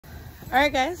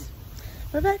Alright guys,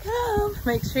 we're back home.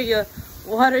 Make sure you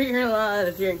water your lawn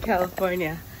if you're in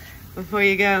California before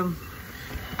you go.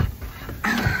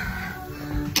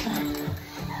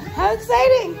 How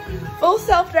exciting! Full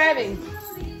self-driving.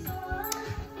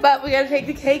 But we gotta take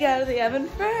the cake out of the oven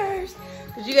first.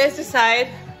 Did you guys decide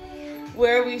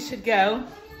where we should go?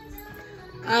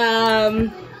 I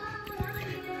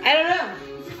don't know.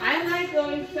 I like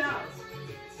going south.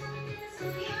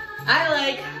 I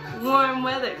like warm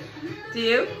weather. Do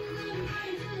you?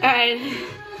 Alright.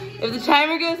 If the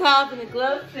timer goes off and the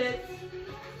glove fits,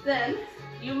 then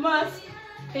you must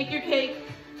take your cake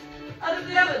out of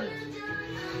the oven.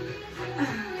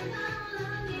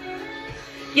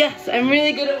 Yes, I'm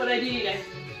really good at what I do, you guys.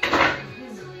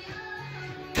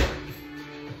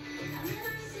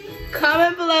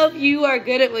 Comment below if you are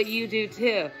good at what you do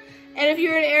too. And if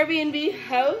you're an Airbnb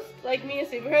host, like me, a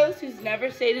superhost who's never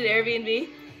stayed at Airbnb,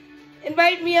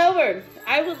 invite me over.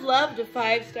 I would love to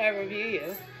 5-star review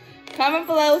you. Comment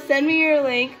below, send me your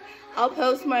link. I'll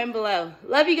post mine below.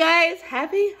 Love you guys.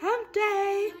 Happy hump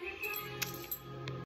day.